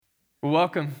Well,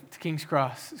 welcome to King's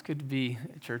Cross. It's good to be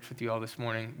at church with you all this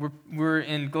morning. We're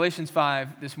in Galatians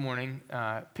 5 this morning,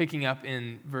 picking up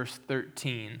in verse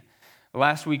 13.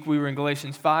 Last week we were in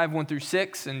Galatians 5, 1 through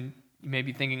 6, and you may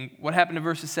be thinking, what happened to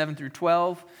verses 7 through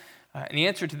 12? And the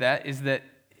answer to that is that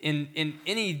in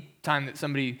any time that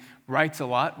somebody writes a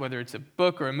lot, whether it's a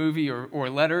book or a movie or a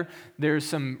letter, there's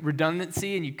some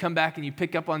redundancy, and you come back and you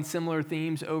pick up on similar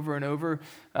themes over and over.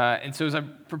 And so as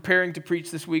I'm preparing to preach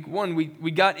this week,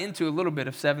 we got into a little bit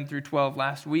of 7 through 12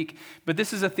 last week, but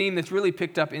this is a theme that's really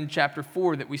picked up in chapter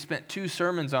 4 that we spent 2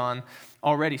 sermons on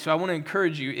already. So I want to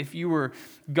encourage you, if you were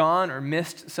gone or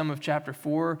missed some of chapter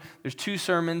 4, there's 2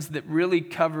 sermons that really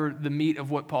cover the meat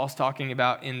of what Paul's talking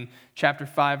about in chapter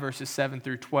 5, verses 7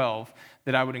 through 12,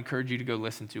 that I would encourage you to go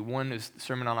listen to. One is the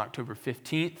sermon on October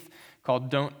 15th called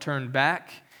Don't Turn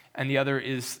Back, and the other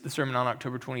is the sermon on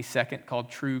October 22nd called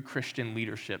True Christian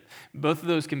Leadership. Both of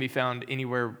those can be found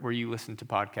anywhere where you listen to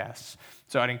podcasts.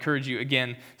 So I'd encourage you,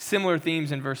 again, similar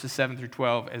themes in verses 7 through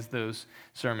 12 as those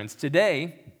sermons.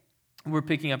 Today, we're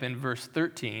picking up in verse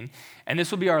 13, and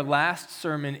this will be our last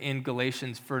sermon in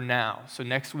Galatians for now. So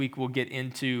next week we'll get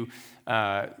into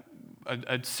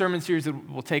a sermon series that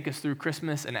will take us through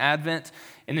Christmas and Advent.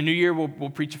 In the new year,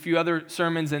 we'll preach a few other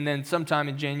sermons, and then sometime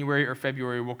in January or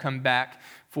February, we'll come back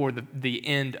for the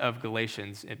end of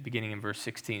Galatians, beginning in verse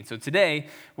 16. So today,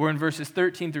 we're in verses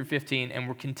 13 through 15, and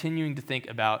we're continuing to think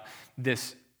about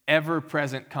this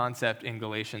ever-present concept in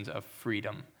Galatians of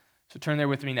freedom. So turn there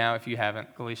with me now if you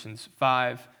haven't. Galatians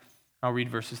 5, I'll read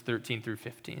verses 13 through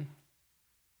 15.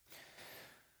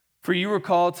 For you were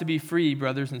called to be free,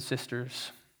 brothers and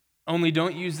sisters. Only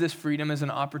don't use this freedom as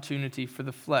an opportunity for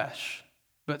the flesh,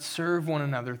 but serve one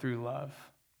another through love.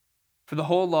 For the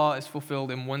whole law is fulfilled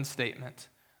in one statement: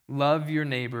 love your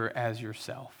neighbor as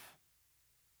yourself.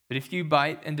 But if you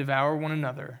bite and devour one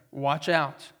another, watch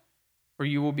out, or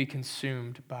you will be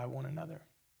consumed by one another.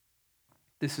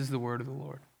 This is the word of the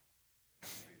Lord.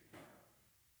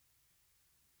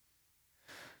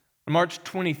 On March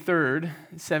 23rd,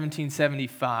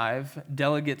 1775,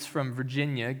 delegates from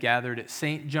Virginia gathered at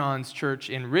St. John's Church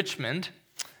in Richmond.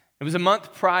 It was a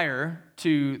month prior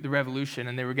to the Revolution,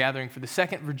 and they were gathering for the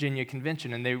Second Virginia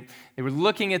Convention, and they were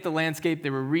looking at the landscape, they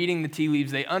were reading the tea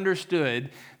leaves, they understood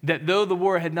that though the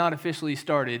war had not officially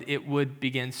started, it would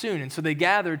begin soon. And so they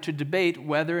gathered to debate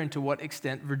whether and to what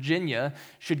extent Virginia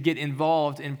should get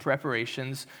involved in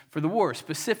preparations for the war.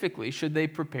 Specifically, should they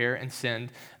prepare and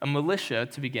send a militia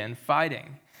to begin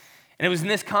fighting? And it was in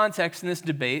this context, in this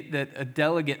debate, that a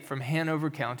delegate from Hanover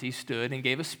County stood and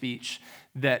gave a speech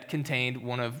that contained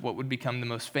one of what would become the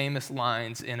most famous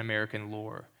lines in American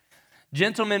lore.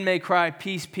 "Gentlemen may cry,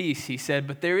 'Peace, peace,' he said,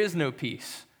 but there is no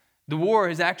peace. The war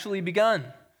has actually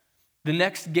begun. The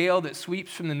next gale that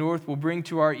sweeps from the north will bring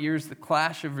to our ears the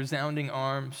clash of resounding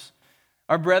arms.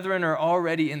 Our brethren are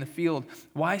already in the field.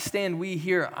 Why stand we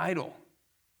here idle?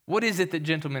 What is it that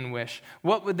gentlemen wish?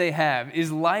 What would they have?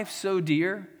 Is life so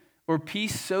dear, or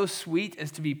peace so sweet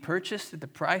as to be purchased at the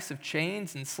price of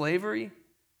chains and slavery?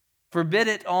 Forbid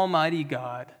it, Almighty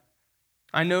God.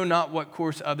 I know not what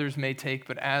course others may take,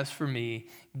 but as for me,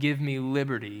 give me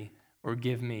liberty or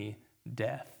give me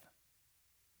death."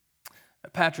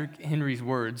 Patrick Henry's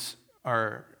words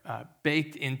are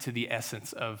baked into the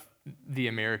essence of the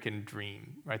American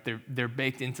dream, right? They're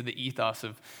baked into the ethos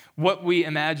of what we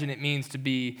imagine it means to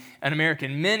be an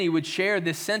American. Many would share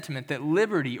this sentiment that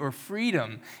liberty or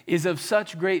freedom is of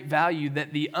such great value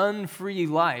that the unfree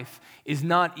life is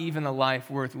not even a life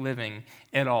worth living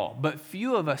at all. But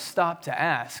few of us stop to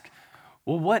ask,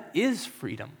 well, what is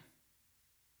freedom?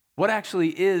 What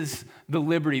actually is the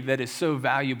liberty that is so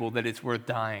valuable that it's worth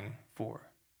dying for?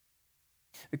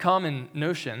 The common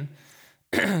notion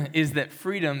is that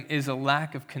freedom is a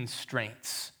lack of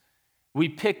constraints. We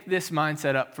pick this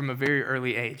mindset up from a very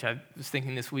early age. I was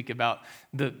thinking this week about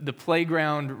the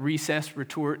playground recess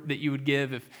retort that you would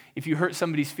give if you hurt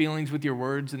somebody's feelings with your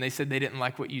words and they said they didn't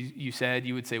like what you said,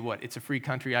 you would say, what? It's a free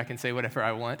country, I can say whatever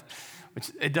I want.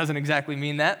 Which it doesn't exactly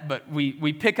mean that, but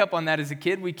we pick up on that as a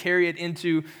kid. We carry it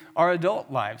into our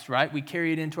adult lives, right? We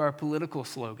carry it into our political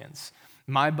slogans.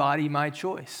 My body, my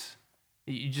choice.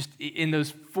 You just, in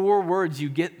those 4 words, you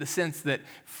get the sense that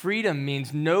freedom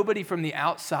means nobody from the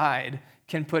outside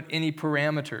can put any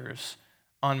parameters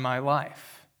on my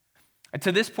life. And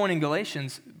to this point in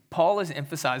Galatians, Paul is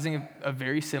emphasizing a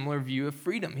very similar view of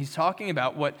freedom. He's talking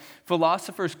about what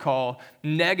philosophers call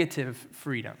negative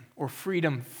freedom or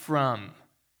freedom from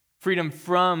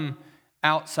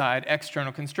outside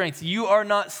external constraints. You are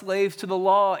not slaves to the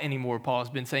law anymore, Paul has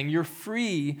been saying. You're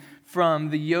free from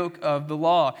the yoke of the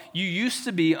law. You used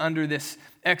to be under this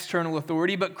external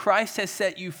authority, but Christ has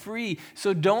set you free.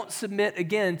 So don't submit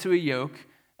again to a yoke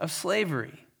of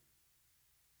slavery.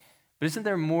 But isn't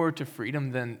there more to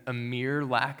freedom than a mere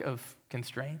lack of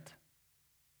constraint?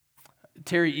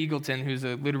 Terry Eagleton, who's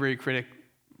a literary critic,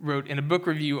 wrote in a book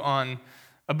review on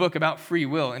a book about free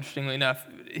will, interestingly enough,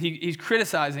 he's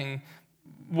criticizing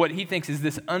what he thinks is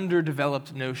this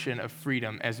underdeveloped notion of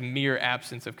freedom as mere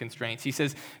absence of constraints. He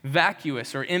says,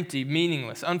 vacuous or empty,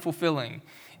 meaningless, unfulfilling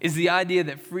is the idea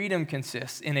that freedom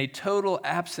consists in a total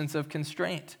absence of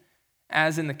constraint,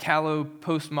 as in the callow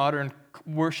postmodern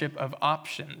worship of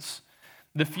options.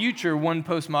 The future, one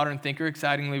postmodern thinker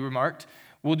excitingly remarked,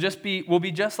 will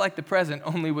be just like the present,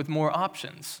 only with more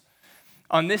options.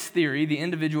 On this theory, the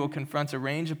individual confronts a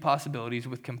range of possibilities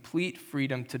with complete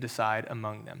freedom to decide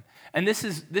among them. And this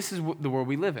is the world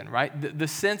we live in, right? The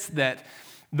sense that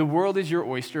the world is your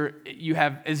oyster. You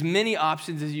have as many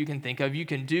options as you can think of. You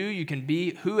can do, you can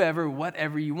be whoever,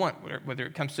 whatever you want, whether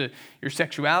it comes to your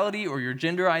sexuality or your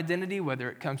gender identity, whether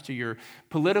it comes to your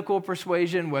political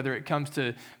persuasion, whether it comes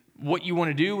to what you want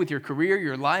to do with your career,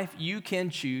 your life. You can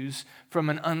choose from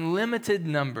an unlimited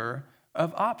number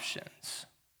of options.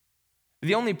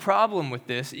 The only problem with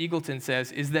this, Eagleton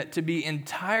says, is that to be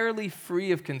entirely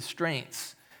free of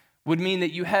constraints would mean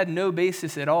that you had no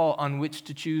basis at all on which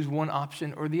to choose one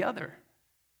option or the other.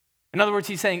 In other words,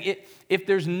 he's saying if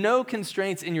there's no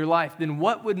constraints in your life, then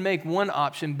what would make one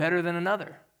option better than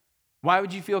another? Why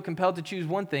would you feel compelled to choose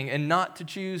one thing and not to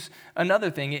choose another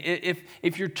thing?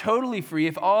 If you're totally free,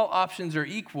 if all options are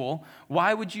equal,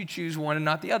 why would you choose one and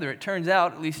not the other? It turns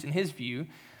out, at least in his view,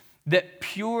 that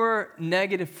pure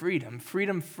negative freedom,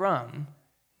 freedom from,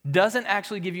 doesn't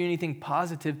actually give you anything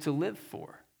positive to live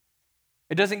for.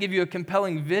 It doesn't give you a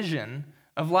compelling vision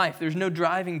of life. There's no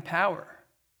driving power.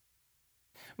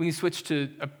 We can switch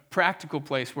to a practical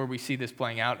place where we see this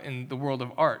playing out in the world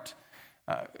of art.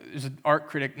 There's an art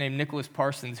critic named Nicholas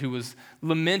Parsons who was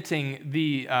lamenting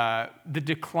the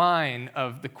decline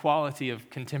of the quality of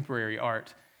contemporary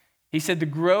art. He said, the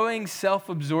growing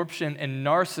self-absorption and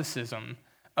narcissism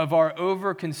of our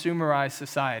over-consumerized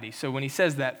society. So when he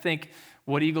says that, think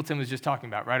what Eagleton was just talking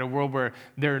about, right? A world where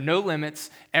there are no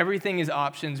limits, everything is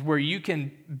options, where you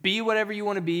can be whatever you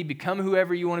want to be, become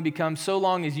whoever you want to become, so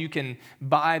long as you can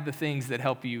buy the things that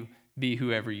help you be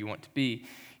whoever you want to be.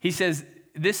 He says,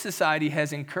 this society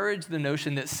has encouraged the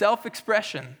notion that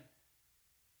self-expression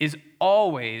is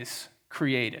always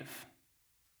creative.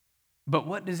 But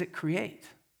what does it create?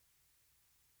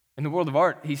 In the world of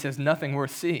art, he says nothing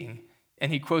worth seeing.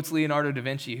 And he quotes Leonardo da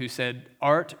Vinci, who said,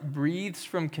 art breathes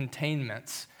from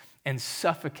containments and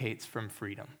suffocates from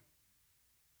freedom.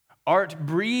 Art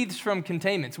breathes from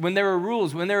containments. When there are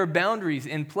rules, when there are boundaries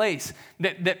in place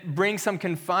that bring some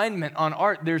confinement on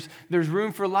art, there's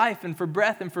room for life and for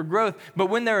breath and for growth.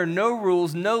 But when there are no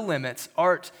rules, no limits,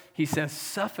 art, he says,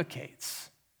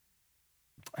 suffocates.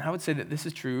 And I would say that this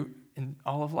is true in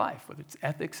all of life, whether it's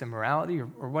ethics and morality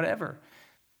or whatever.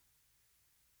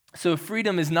 So if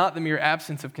freedom is not the mere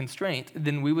absence of constraint,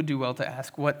 then we would do well to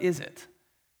ask, what is it?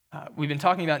 We've been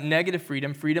talking about negative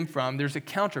freedom, freedom from. There's a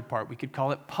counterpart. We could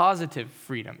call it positive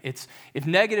freedom. If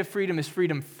negative freedom is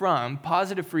freedom from,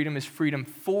 positive freedom is freedom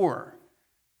for.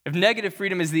 If negative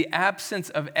freedom is the absence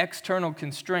of external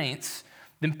constraints,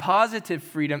 then positive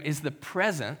freedom is the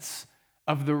presence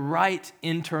of the right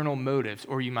internal motives,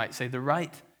 or you might say the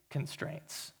right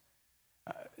constraints.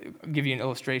 I'll give you an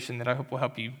illustration that I hope will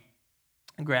help you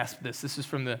grasp this. This is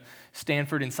from the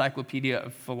Stanford Encyclopedia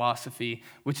of Philosophy,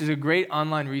 which is a great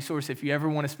online resource. If you ever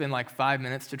want to spend like 5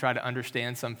 minutes to try to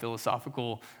understand some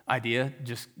philosophical idea,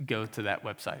 just go to that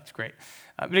website. It's great.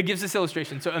 But it gives this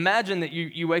illustration. So imagine that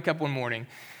you wake up one morning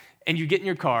and you get in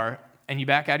your car and you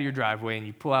back out of your driveway and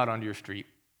you pull out onto your street.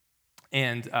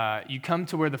 And you come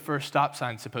to where the first stop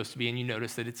sign is supposed to be and you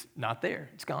notice that it's not there.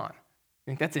 It's gone. I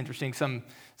think that's interesting.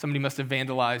 Somebody must have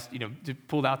vandalized,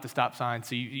 pulled out the stop sign,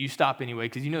 so you stop anyway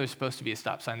because you know there's supposed to be a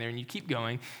stop sign there, and you keep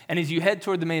going. And as you head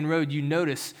toward the main road, you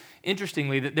notice,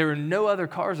 interestingly, that there are no other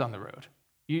cars on the road.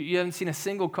 You haven't seen a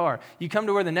single car. You come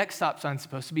to where the next stop sign is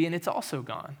supposed to be, and it's also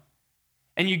gone.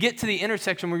 And you get to the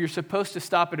intersection where you're supposed to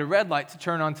stop at a red light to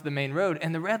turn onto the main road,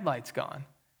 and the red light's gone.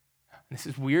 And this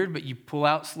is weird, but you pull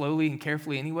out slowly and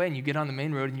carefully anyway, and you get on the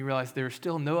main road, and you realize there are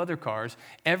still no other cars.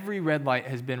 Every red light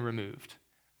has been removed.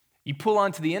 You pull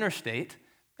onto the interstate,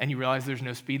 and you realize there's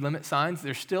no speed limit signs,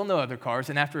 there's still no other cars,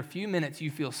 and after a few minutes,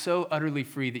 you feel so utterly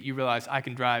free that you realize I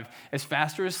can drive as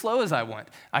fast or as slow as I want.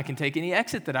 I can take any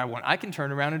exit that I want. I can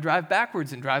turn around and drive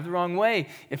backwards and drive the wrong way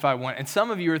if I want. And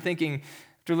some of you are thinking,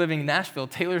 after living in Nashville,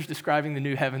 Taylor's describing the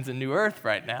new heavens and new earth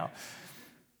right now.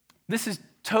 This is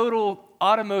total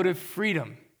automotive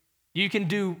freedom. You can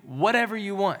do whatever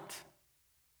you want.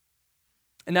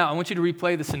 And now I want you to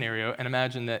replay the scenario and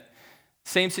imagine that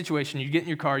same situation, you get in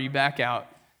your car, you back out,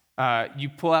 you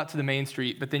pull out to the main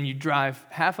street, but then you drive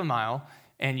half a mile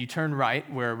and you turn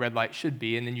right where a red light should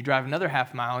be, and then you drive another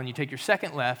half mile and you take your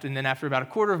second left, and then after about a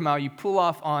quarter of a mile, you pull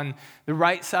off on the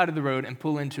right side of the road and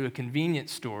pull into a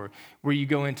convenience store where you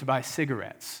go in to buy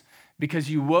cigarettes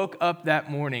because you woke up that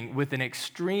morning with an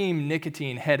extreme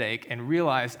nicotine headache and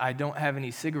realized I don't have any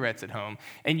cigarettes at home.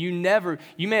 And you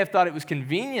may have thought it was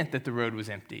convenient that the road was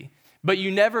empty, but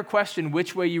you never questioned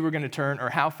which way you were going to turn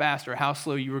or how fast or how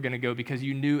slow you were going to go because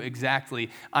you knew exactly,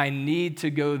 I need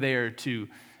to go there to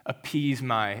appease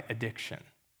my addiction.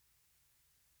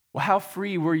 Well, how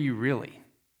free were you really?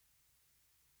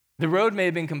 The road may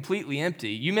have been completely empty.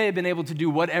 You may have been able to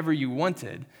do whatever you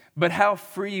wanted, but how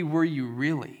free were you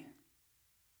really?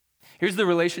 Here's the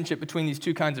relationship between these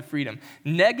two kinds of freedom.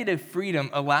 Negative freedom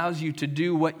allows you to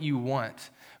do what you want,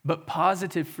 but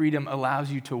positive freedom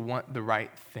allows you to want the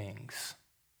right things.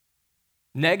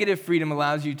 Negative freedom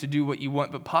allows you to do what you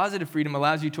want, but positive freedom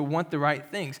allows you to want the right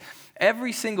things.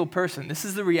 Every single person, this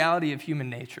is the reality of human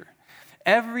nature,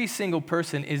 every single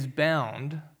person is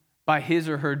bound by his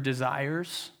or her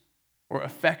desires or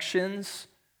affections,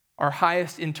 our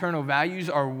highest internal values,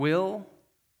 our will.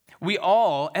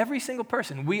 Every single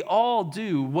person, we all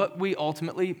do what we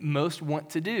ultimately most want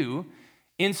to do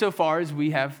insofar as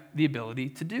we have the ability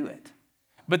to do it.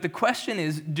 But the question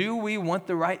is, do we want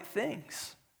the right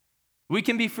things? We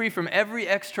can be free from every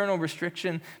external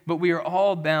restriction, but we are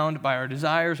all bound by our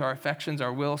desires, our affections,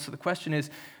 our will. So the question is,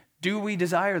 do we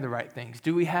desire the right things?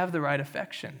 Do we have the right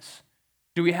affections?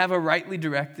 Do we have a rightly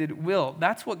directed will?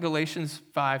 That's what Galatians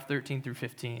 5:13 through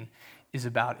 15 is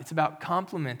about. It's about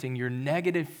complementing your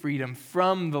negative freedom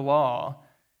from the law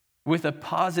with a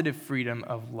positive freedom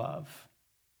of love.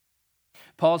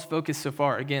 Paul's focus so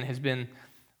far, again, has been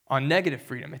on negative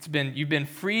freedom. You've been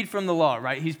freed from the law,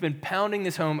 right? He's been pounding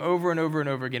this home over and over and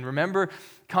over again. Remember,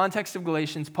 context of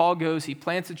Galatians, Paul goes, he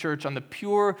plants a church on the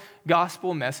pure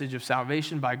gospel message of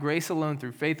salvation by grace alone,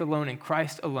 through faith alone, in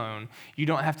Christ alone. You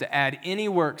don't have to add any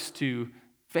works to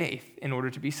faith in order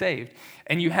to be saved.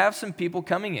 And you have some people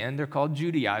coming in, they're called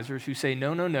Judaizers, who say,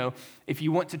 no. If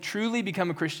you want to truly become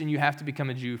a Christian, you have to become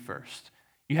a Jew first.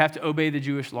 You have to obey the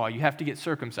Jewish law. You have to get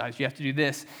circumcised. You have to do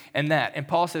this and that. And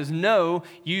Paul says, no,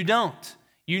 you don't.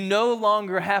 You no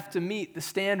longer have to meet the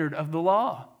standard of the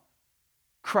law.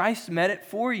 Christ met it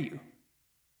for you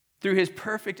through his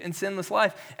perfect and sinless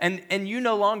life. And you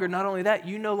no longer, not only that,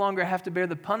 you no longer have to bear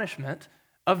the punishment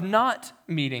of not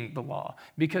meeting the law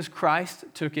because Christ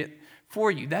took it for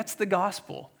you. That's the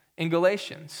gospel in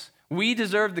Galatians. We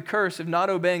deserve the curse of not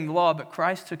obeying the law, but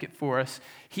Christ took it for us.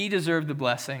 He deserved the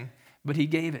blessing, but he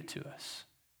gave it to us.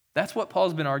 That's what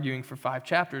Paul's been arguing for 5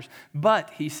 chapters.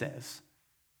 But, he says,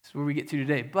 this is where we get to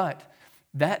today, but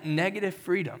that negative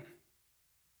freedom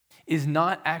is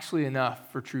not actually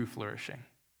enough for true flourishing.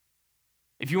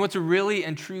 If you want to really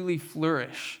and truly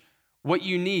flourish, what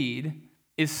you need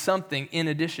is something in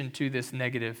addition to this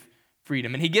negative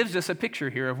freedom. And he gives us a picture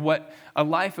here of what a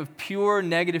life of pure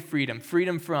negative freedom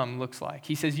from, looks like.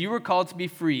 He says, you were called to be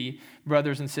free,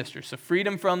 brothers and sisters. So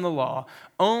freedom from the law,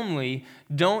 only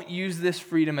don't use this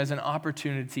freedom as an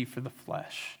opportunity for the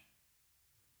flesh.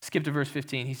 Skip to verse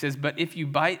 15. He says, but if you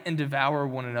bite and devour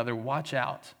one another, watch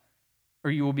out,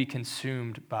 or you will be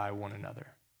consumed by one another.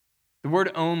 The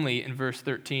word only in verse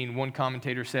 13, one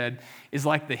commentator said, is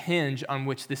like the hinge on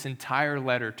which this entire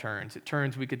letter turns. It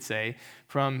turns, we could say,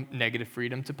 from negative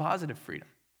freedom to positive freedom,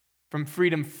 from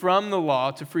freedom from the law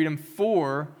to freedom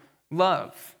for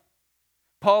love.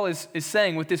 Paul is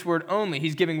saying with this word only,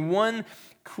 he's giving one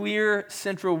clear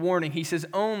central warning. He says,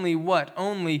 only what?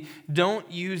 Only don't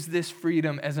use this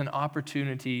freedom as an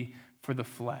opportunity for the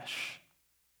flesh.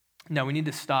 Now, we need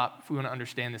to stop if we want to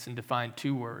understand this and define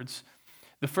 2 words.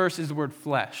 The first is the word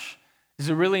flesh. This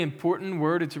is a really important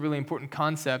word. It's a really important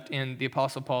concept in the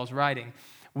Apostle Paul's writing.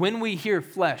 When we hear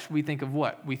flesh, we think of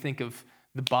what? We think of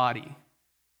the body.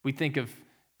 We think of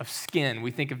skin.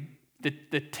 We think of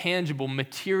the tangible,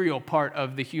 material part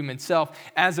of the human self,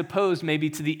 as opposed maybe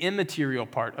to the immaterial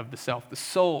part of the self, the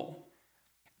soul.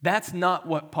 That's not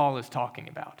what Paul is talking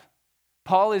about.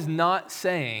 Paul is not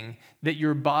saying that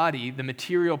your body, the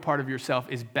material part of yourself,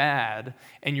 is bad,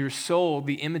 and your soul,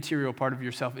 the immaterial part of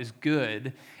yourself, is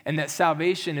good, and that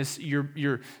salvation is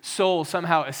your soul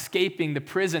somehow escaping the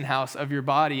prison house of your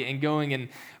body and going and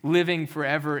living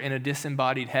forever in a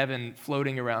disembodied heaven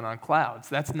floating around on clouds.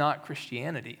 That's not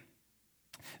Christianity.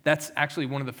 That's actually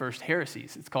one of the first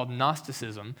heresies. It's called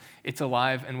Gnosticism. It's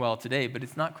alive and well today, but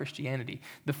it's not Christianity.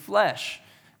 The flesh,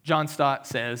 John Stott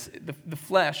says, the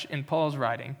flesh in Paul's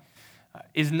writing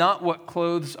is not what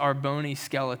clothes our bony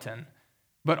skeleton,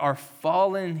 but our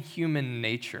fallen human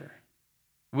nature,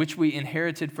 which we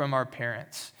inherited from our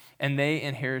parents, and they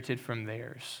inherited from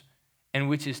theirs, and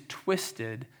which is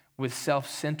twisted with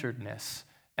self-centeredness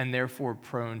and therefore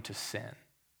prone to sin.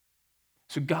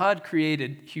 So God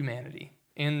created humanity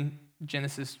in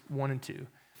Genesis 1 and 2.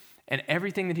 And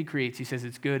everything that he creates, he says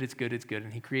it's good, it's good, it's good.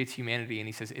 And he creates humanity and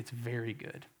he says it's very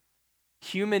good.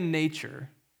 Human nature,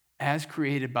 as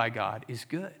created by God, is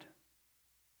good.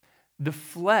 The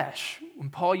flesh, when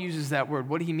Paul uses that word,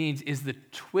 what he means is the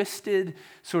twisted,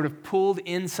 sort of pulled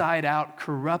inside out,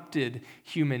 corrupted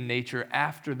human nature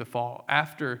after the fall,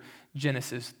 after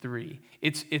Genesis 3.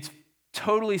 It's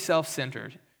totally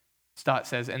self-centered, Stott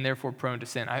says, and therefore prone to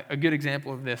sin. A good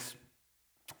example of this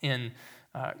in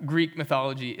Greek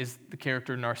mythology is the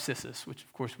character Narcissus, which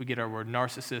of course we get our word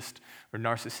narcissist or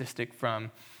narcissistic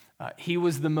from. He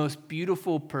was the most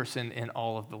beautiful person in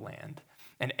all of the land,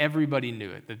 and everybody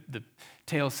knew it. The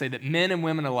tales say that men and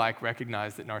women alike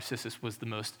recognized that Narcissus was the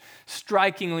most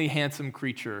strikingly handsome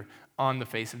creature on the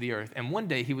face of the earth. And one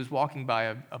day he was walking by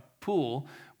a pool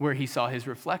where he saw his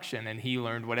reflection, and he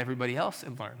learned what everybody else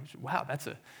had learned. Wow, that's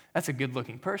a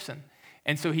good-looking person.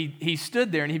 And so he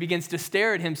stood there and he begins to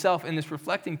stare at himself in this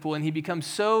reflecting pool, and he becomes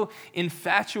so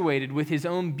infatuated with his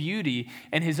own beauty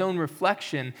and his own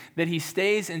reflection that he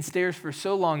stays and stares for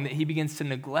so long that he begins to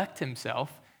neglect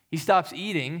himself. He stops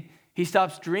eating, he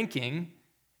stops drinking,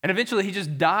 and eventually he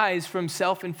just dies from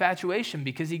self-infatuation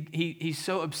because he's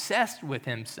so obsessed with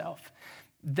himself.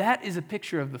 That is a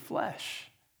picture of the flesh.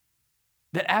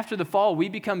 That after the fall, we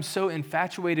become so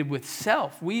infatuated with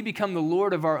self, we become the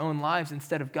Lord of our own lives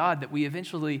instead of God, that we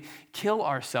eventually kill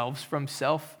ourselves from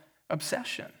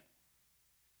self-obsession.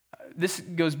 This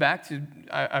goes back to,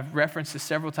 I've referenced this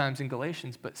several times in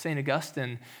Galatians, but St.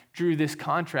 Augustine drew this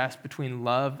contrast between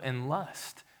love and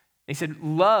lust. He said,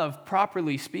 love,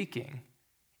 properly speaking,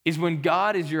 is when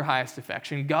God is your highest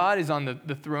affection, God is on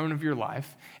the throne of your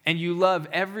life, and you love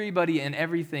everybody and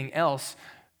everything else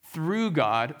through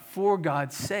God, for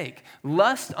God's sake.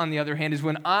 Lust, on the other hand, is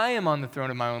when I am on the throne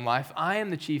of my own life, I am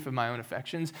the chief of my own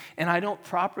affections, and I don't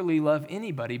properly love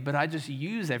anybody, but I just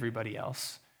use everybody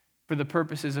else for the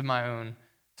purposes of my own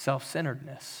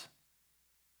self-centeredness.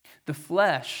 The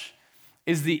flesh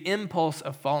is the impulse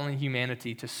of fallen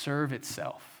humanity to serve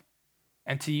itself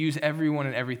and to use everyone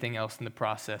and everything else in the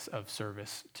process of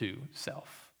service to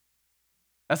self.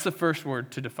 That's the first word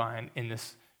to define in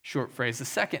this short phrase. The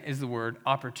second is the word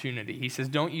opportunity. He says,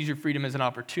 don't use your freedom as an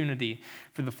opportunity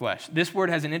for the flesh. This word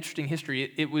has an interesting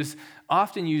history. It was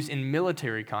often used in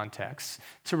military contexts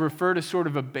to refer to sort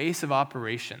of a base of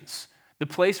operations, the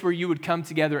place where you would come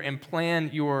together and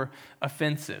plan your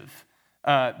offensive.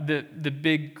 The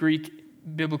big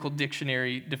Greek biblical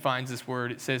dictionary defines this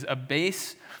word. It says, a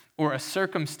base or a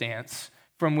circumstance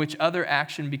from which other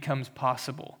action becomes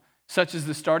possible, such as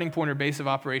the starting point or base of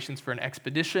operations for an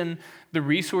expedition, the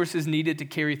resources needed to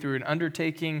carry through an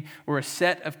undertaking, or a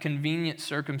set of convenient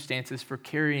circumstances for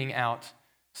carrying out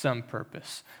some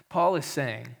purpose. Paul is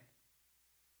saying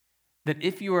that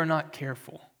if you are not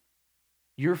careful,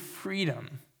 your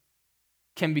freedom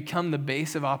can become the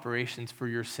base of operations for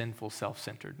your sinful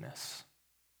self-centeredness.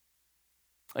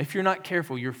 If you're not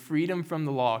careful, your freedom from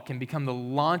the law can become the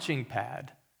launching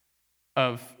pad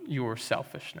of your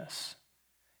selfishness.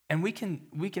 And we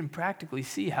can practically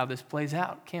see how this plays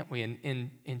out, can't we,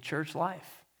 in church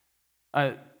life?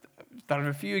 I thought of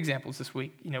a few examples this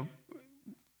week.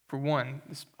 For one,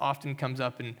 this often comes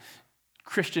up in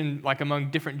Christian, like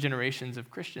among different generations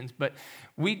of Christians, but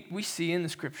we see in the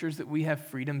scriptures that we have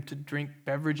freedom to drink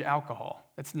beverage alcohol.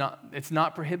 It's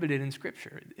not prohibited in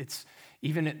Scripture. It's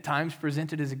even at times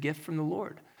presented as a gift from the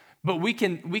Lord. But we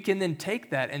can then take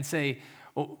that and say,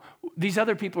 well, these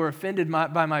other people are offended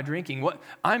by my drinking.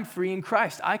 I'm free in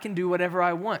Christ. I can do whatever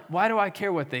I want. Why do I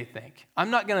care what they think? I'm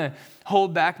not going to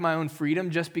hold back my own freedom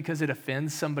just because it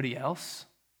offends somebody else.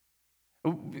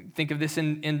 Think of this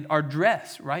in our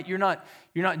dress, right? You're not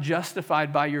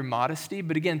justified by your modesty,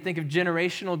 but again, think of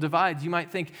generational divides. You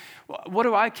might think, what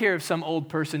do I care if some old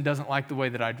person doesn't like the way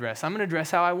that I dress? I'm going to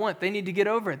dress how I want. They need to get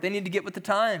over it. They need to get with the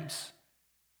times.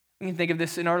 You can think of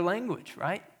this in our language,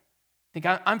 right? Think,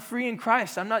 I'm free in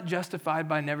Christ. I'm not justified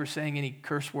by never saying any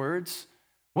curse words.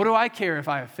 What do I care if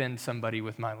I offend somebody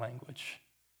with my language?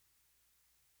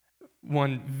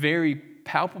 One very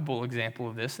palpable example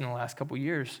of this in the last couple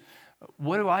years,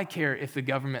 what do I care if the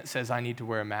government says I need to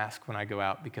wear a mask when I go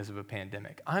out because of a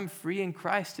pandemic? I'm free in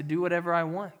Christ to do whatever I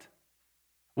want.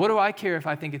 What do I care if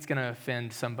I think it's going to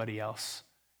offend somebody else?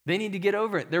 They need to get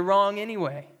over it. They're wrong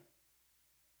anyway.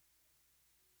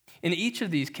 In each of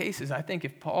these cases, I think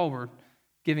if Paul were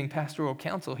giving pastoral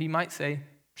counsel, he might say,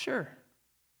 sure,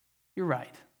 you're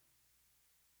right.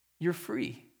 You're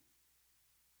free.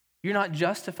 You're not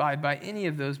justified by any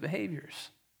of those behaviors.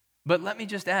 But let me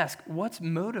just ask, what's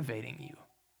motivating you?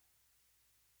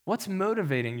 What's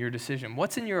motivating your decision?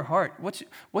 What's in your heart?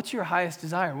 What's your highest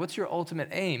desire? What's your ultimate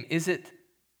aim? Is it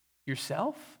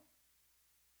yourself?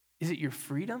 Is it your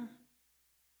freedom?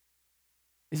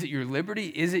 Is it your liberty?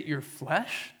 Is it your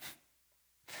flesh?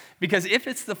 Because if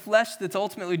it's the flesh that's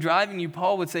ultimately driving you,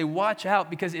 Paul would say, watch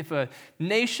out, because if a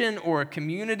nation or a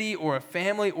community or a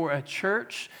family or a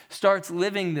church starts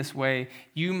living this way,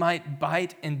 you might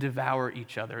bite and devour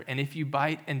each other. And if you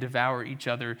bite and devour each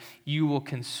other, you will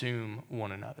consume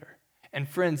one another. And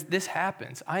friends, this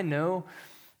happens. I know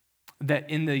that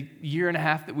in the year and a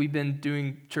half that we've been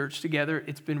doing church together,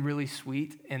 it's been really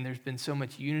sweet, and there's been so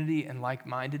much unity and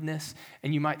like-mindedness,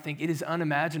 and you might think it is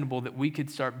unimaginable that we could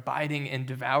start biting and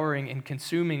devouring and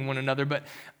consuming one another, but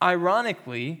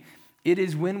ironically, it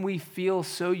is when we feel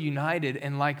so united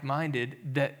and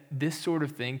like-minded that this sort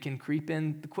of thing can creep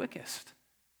in the quickest.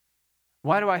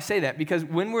 Why do I say that? Because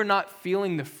when we're not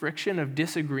feeling the friction of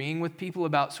disagreeing with people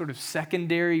about sort of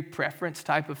secondary preference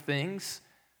type of things,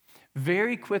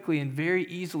 very quickly and very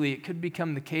easily, it could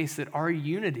become the case that our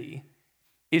unity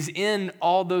is in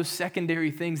all those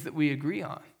secondary things that we agree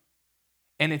on.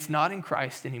 And it's not in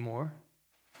Christ anymore.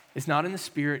 It's not in the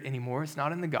Spirit anymore. It's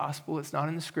not in the gospel. It's not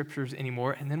in the scriptures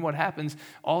anymore. And then what happens?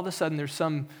 All of a sudden, there's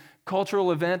some cultural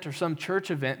event or some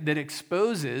church event that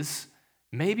exposes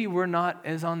maybe we're not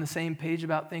as on the same page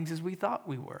about things as we thought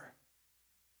we were.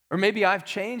 Or maybe I've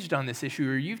changed on this issue,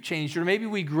 or you've changed, or maybe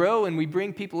we grow and we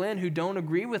bring people in who don't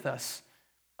agree with us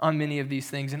on many of these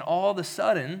things, and all of a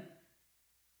sudden,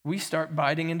 we start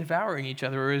biting and devouring each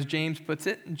other. Or as James puts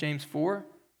it in James 4,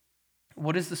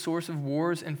 what is the source of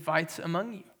wars and fights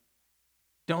among you?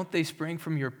 Don't they spring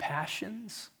from your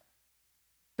passions?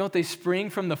 Don't they spring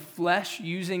from the flesh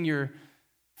using your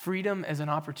freedom as an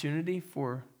opportunity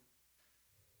for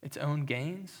its own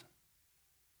gains?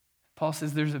 Paul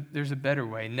says there's a better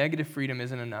way. Negative freedom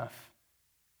isn't enough.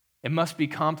 It must be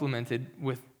complemented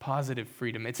with positive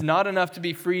freedom. It's not enough to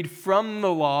be freed from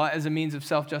the law as a means of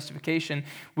self-justification.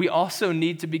 We also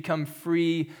need to become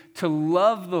free to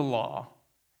love the law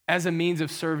as a means of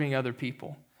serving other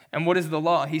people. And what is the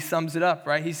law? He sums it up,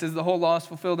 right? He says the whole law is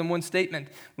fulfilled in one statement: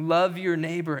 love your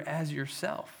neighbor as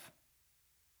yourself.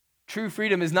 True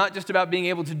freedom is not just about being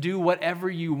able to do whatever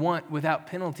you want without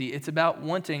penalty. It's about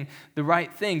wanting the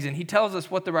right things. And he tells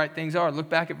us what the right things are. Look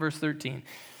back at verse 13.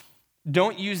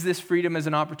 Don't use this freedom as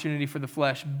an opportunity for the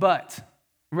flesh, but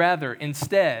rather,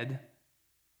 instead,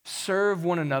 serve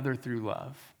one another through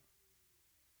love.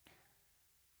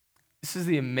 This is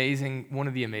one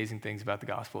of the amazing things about the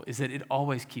gospel is that it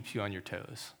always keeps you on your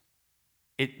toes.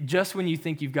 Just when you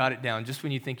think you've got it down, just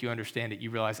when you think you understand it, you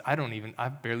realize,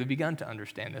 I've barely begun to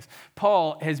understand this.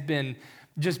 Paul has been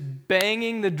just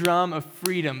banging the drum of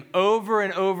freedom over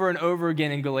and over and over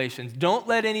again in Galatians. Don't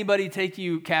let anybody take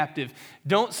you captive.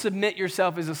 Don't submit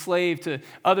yourself as a slave to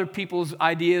other people's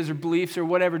ideas or beliefs or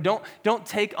whatever. Don't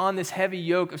take on this heavy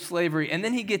yoke of slavery. And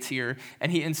then he gets here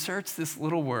and he inserts this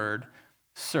little word,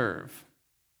 serve.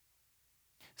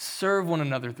 Serve one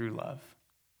another through love.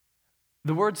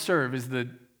 The word serve is the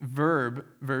verb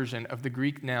version of the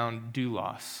Greek noun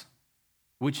doulos,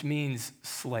 which means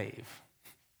slave.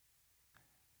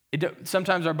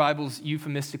 Sometimes our Bibles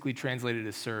euphemistically translate it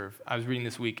as serve. I was reading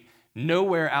this week,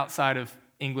 nowhere outside of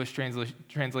English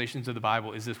translations of the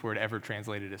Bible is this word ever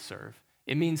translated as serve.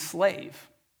 It means slave.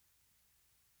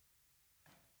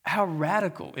 How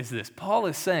radical is this? Paul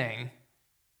is saying,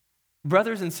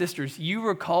 brothers and sisters, you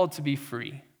were called to be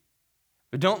free.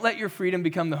 But don't let your freedom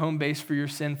become the home base for your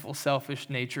sinful, selfish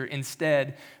nature.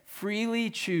 Instead, freely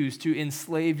choose to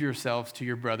enslave yourselves to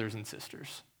your brothers and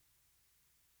sisters.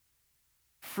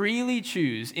 Freely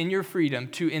choose in your freedom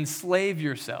to enslave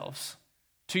yourselves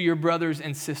to your brothers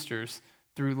and sisters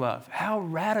through love. How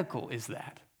radical is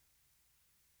that?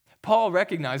 Paul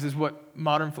recognizes what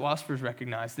modern philosophers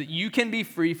recognize, that you can be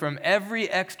free from every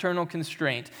external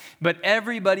constraint, but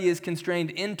everybody is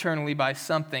constrained internally by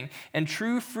something. And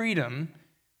true freedom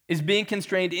is being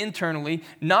constrained internally,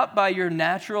 not by your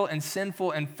natural and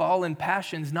sinful and fallen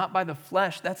passions, not by the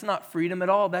flesh. That's not freedom at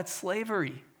all. That's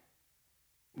slavery.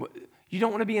 You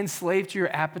don't want to be enslaved to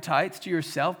your appetites, to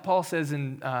yourself. Paul says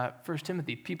in 1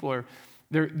 Timothy, people are,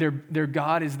 their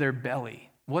God is their belly.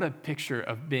 What a picture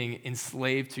of being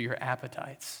enslaved to your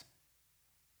appetites.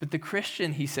 But the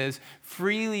Christian, he says,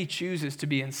 freely chooses to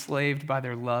be enslaved by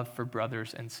their love for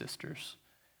brothers and sisters.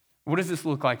 What does this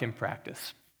look like in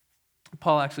practice?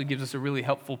 Paul actually gives us a really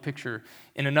helpful picture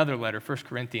in another letter, 1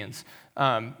 Corinthians.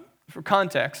 For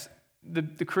context,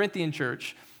 the Corinthian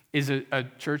church is a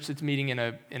church that's meeting in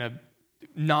a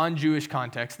non-Jewish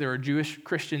context. There are Jewish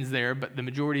Christians there, but the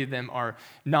majority of them are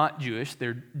not Jewish.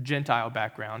 They're Gentile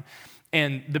background.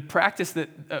 And the practice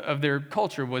of their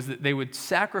culture was that they would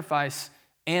sacrifice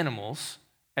animals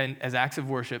and as acts of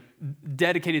worship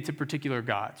dedicated to particular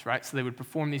gods, right? So they would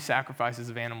perform these sacrifices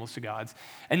of animals to gods.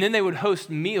 And then they would host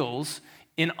meals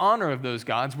in honor of those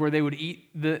gods where they would eat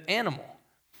the animal.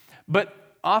 But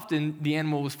often the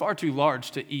animal was far too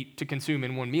large to consume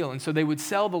in one meal, and so they would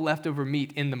sell the leftover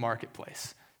meat in the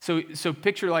marketplace. So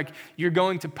picture like you're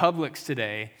going to Publix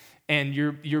today and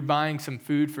you're buying some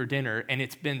food for dinner and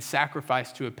it's been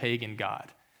sacrificed to a pagan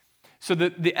god. So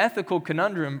the ethical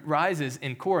conundrum rises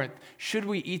in Corinth. Should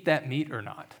we eat that meat or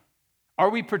not? Are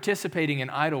we participating in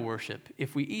idol worship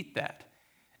if we eat that?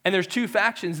 And there's two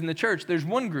factions in the church. There's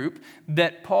one group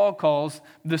that Paul calls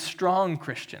the strong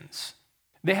Christians.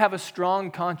 They have a strong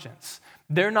conscience.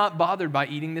 They're not bothered by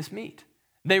eating this meat.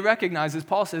 They recognize, as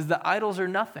Paul says, the idols are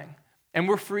nothing, and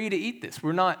we're free to eat this.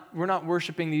 We're not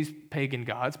worshiping these pagan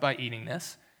gods by eating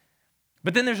this.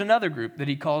 But then there's another group that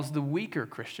he calls the weaker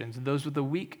Christians, those with a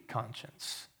weak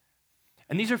conscience.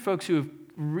 And these are folks who have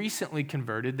recently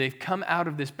converted. They've come out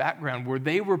of this background where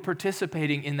they were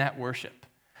participating in that worship.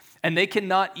 And they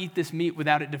cannot eat this meat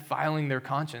without it defiling their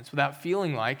conscience, without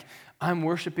feeling like I'm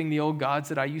worshiping the old gods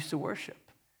that I used to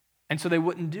worship. And so they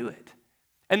wouldn't do it.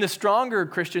 And the stronger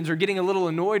Christians are getting a little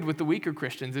annoyed with the weaker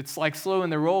Christians. It's like slow in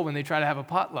their roll when they try to have a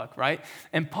potluck, right?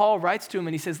 And Paul writes to them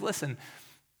and he says, listen,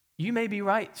 you may be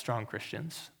right, strong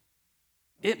Christians.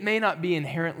 It may not be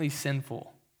inherently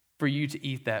sinful for you to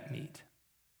eat that meat.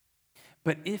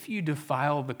 But if you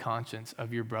defile the conscience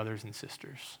of your brothers and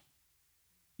sisters,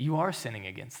 you are sinning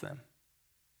against them.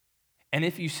 And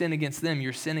if you sin against them,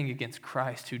 you're sinning against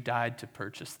Christ who died to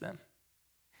purchase them.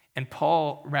 And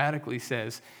Paul radically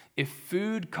says, if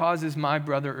food causes my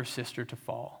brother or sister to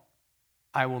fall,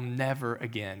 I will never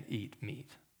again eat meat.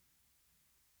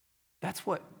 That's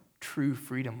what true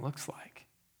freedom looks like.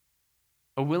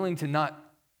 A willing to not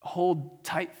hold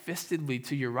tight-fistedly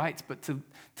to your rights, but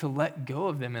to let go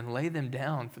of them and lay them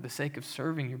down for the sake of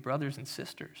serving your brothers and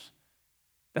sisters.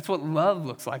 That's what love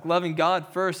looks like, loving God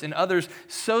first and others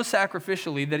so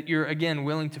sacrificially that you're, again,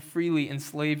 willing to freely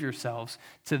enslave yourselves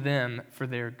to them for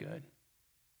their good.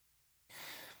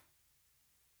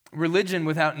 Religion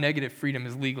without negative freedom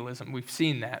is legalism. We've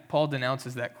seen that. Paul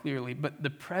denounces that clearly. But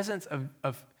the presence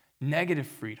of negative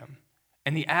freedom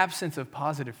and the absence of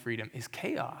positive freedom is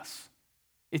chaos.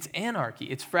 It's anarchy.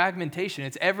 It's fragmentation.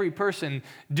 It's every person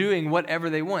doing whatever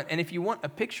they want. And if you want a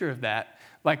picture of that,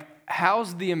 like,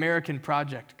 how's the American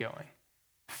project going?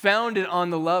 Founded on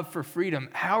the love for freedom,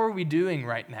 how are we doing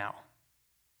right now?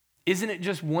 Isn't it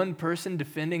just one person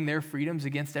defending their freedoms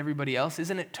against everybody else?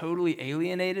 Isn't it totally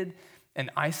alienated and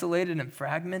isolated and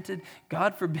fragmented?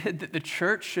 God forbid that the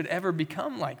church should ever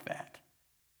become like that.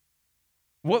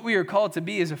 What we are called to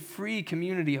be is a free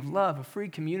community of love, a free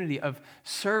community of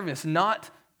service, not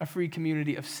a free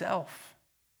community of self.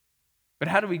 But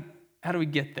how do we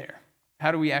get there?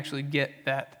 How do we actually get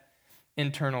that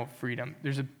internal freedom?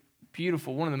 There's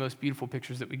one of the most beautiful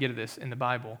pictures that we get of this in the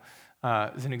Bible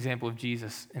is an example of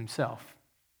Jesus himself.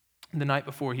 The night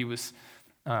before he was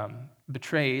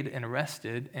betrayed and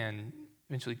arrested and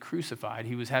eventually crucified,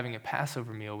 he was having a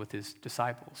Passover meal with his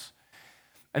disciples.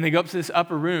 And they go up to this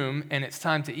upper room, and it's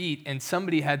time to eat, and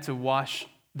somebody had to wash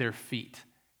their feet.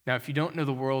 Now, if you don't know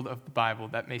the world of the Bible,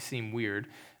 that may seem weird,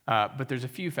 but there's a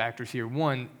few factors here.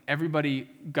 One, everybody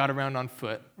got around on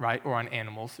foot, right, or on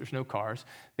animals. There's no cars.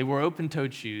 They wore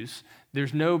open-toed shoes.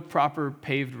 There's no proper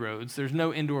paved roads. There's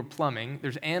no indoor plumbing.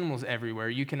 There's animals everywhere.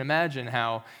 You can imagine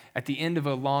how at the end of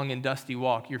a long and dusty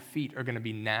walk, your feet are going to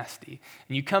be nasty.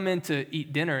 And you come in to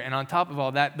eat dinner, and on top of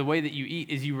all that, the way that you eat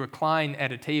is you recline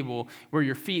at a table where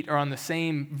your feet are on the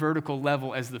same vertical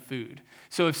level as the food.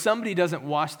 So if somebody doesn't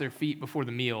wash their feet before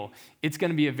the meal, it's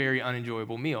going to be a very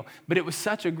unenjoyable meal. But it was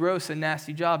such a gross and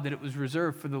nasty job that it was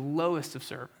reserved for the lowest of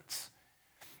servants.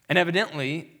 And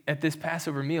evidently, at this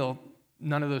Passover meal,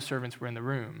 none of those servants were in the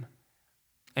room.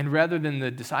 And rather than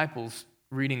the disciples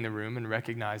reading the room and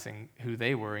recognizing who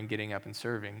they were and getting up and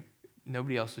serving.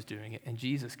 Nobody else was doing it, and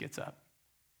Jesus gets up.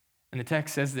 And the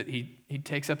text says that he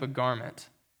takes up a garment,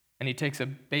 and he takes a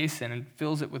basin and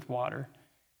fills it with water,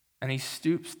 and he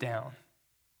stoops down,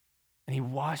 and he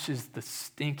washes the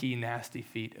stinky, nasty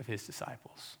feet of his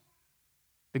disciples.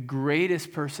 The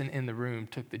greatest person in the room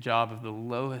took the job of the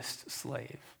lowest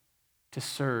slave to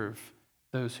serve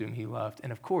those whom he loved.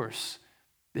 And of course,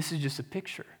 this is just a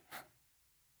picture.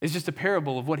 It's just a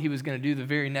parable of what he was going to do the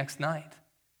very next night.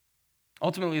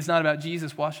 Ultimately, it's not about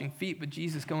Jesus washing feet, but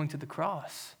Jesus going to the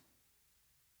cross.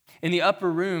 In the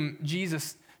upper room,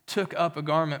 Jesus took up a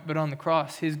garment, but on the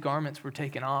cross, his garments were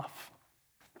taken off.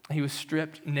 He was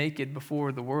stripped naked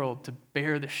before the world to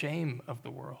bear the shame of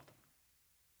the world.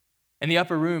 In the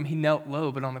upper room, he knelt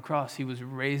low, but on the cross, he was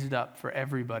raised up for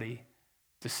everybody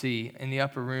to see. In the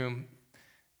upper room,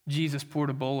 Jesus poured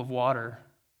a bowl of water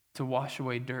to wash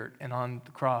away dirt, and on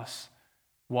the cross,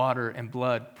 water and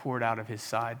blood poured out of his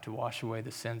side to wash away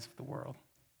the sins of the world.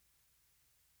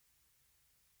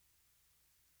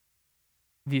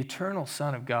 The eternal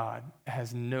Son of God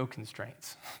has no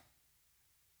constraints.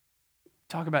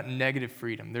 Talk about negative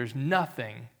freedom. There's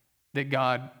nothing that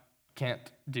God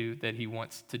can't do that he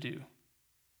wants to do.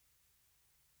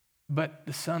 But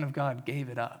the Son of God gave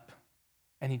it up,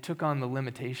 and he took on the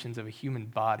limitations of a human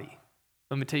body,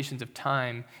 limitations of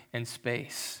time and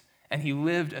space. And he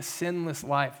lived a sinless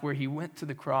life where he went to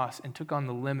the cross and took on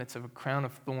the limits of a crown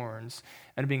of thorns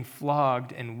and being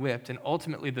flogged and whipped, and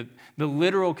ultimately the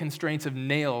literal constraints of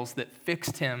nails that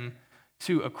fixed him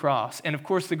to a cross. And of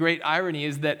course, the great irony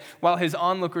is that while his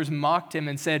onlookers mocked him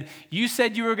and said, "You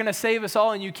said you were going to save us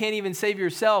all and you can't even save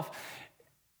yourself,"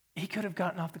 he could have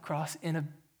gotten off the cross in a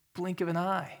blink of an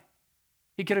eye.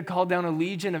 He could have called down a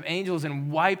legion of angels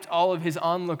and wiped all of his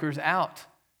onlookers out.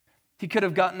 He could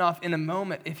have gotten off in a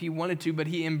moment if he wanted to, but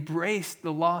he embraced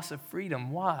the loss of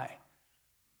freedom. Why?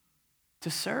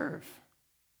 To serve.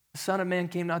 The Son of Man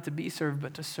came not to be served,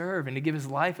 but to serve and to give his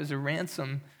life as a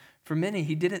ransom for many.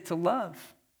 He did it to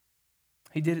love.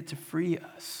 He did it to free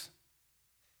us.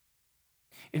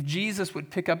 If Jesus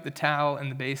would pick up the towel and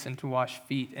the basin to wash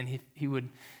feet, and he would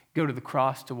go to the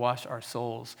cross to wash our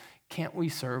souls, can't we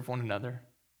serve one another?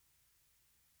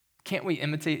 Can't we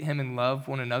imitate him and love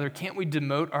one another? Can't we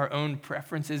demote our own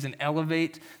preferences and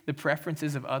elevate the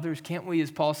preferences of others? Can't we, as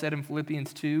Paul said in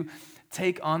Philippians 2,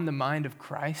 take on the mind of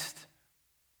Christ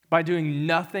by doing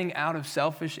nothing out of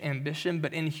selfish ambition,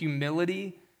 but in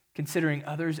humility, considering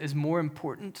others as more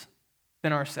important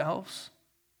than ourselves?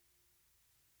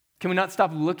 Can we not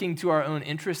stop looking to our own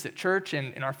interests at church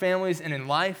and in our families and in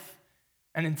life,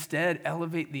 and instead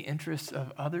elevate the interests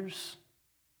of others?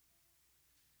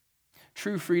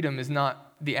 True freedom is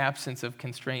not the absence of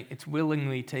constraint. It's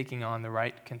willingly taking on the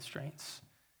right constraints.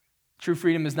 True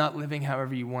freedom is not living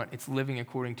however you want. It's living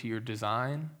according to your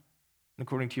design and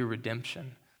according to your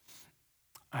redemption.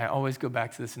 I always go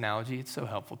back to this analogy. It's so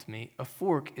helpful to me. A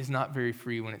fork is not very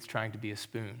free when it's trying to be a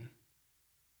spoon.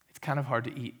 It's kind of hard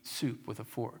to eat soup with a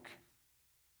fork.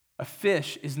 A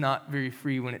fish is not very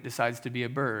free when it decides to be a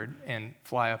bird and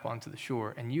fly up onto the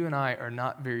shore. And you and I are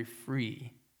not very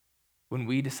free when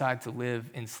we decide to live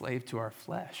enslaved to our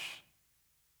flesh.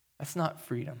 That's not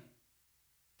freedom.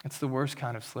 It's the worst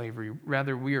kind of slavery.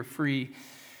 Rather, we are free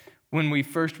when we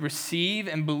first receive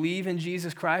and believe in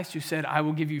Jesus Christ, who said, "I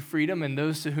will give you freedom, and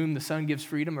those to whom the Son gives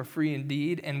freedom are free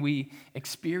indeed." And we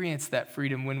experience that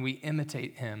freedom when we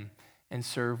imitate him and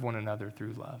serve one another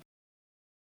through love.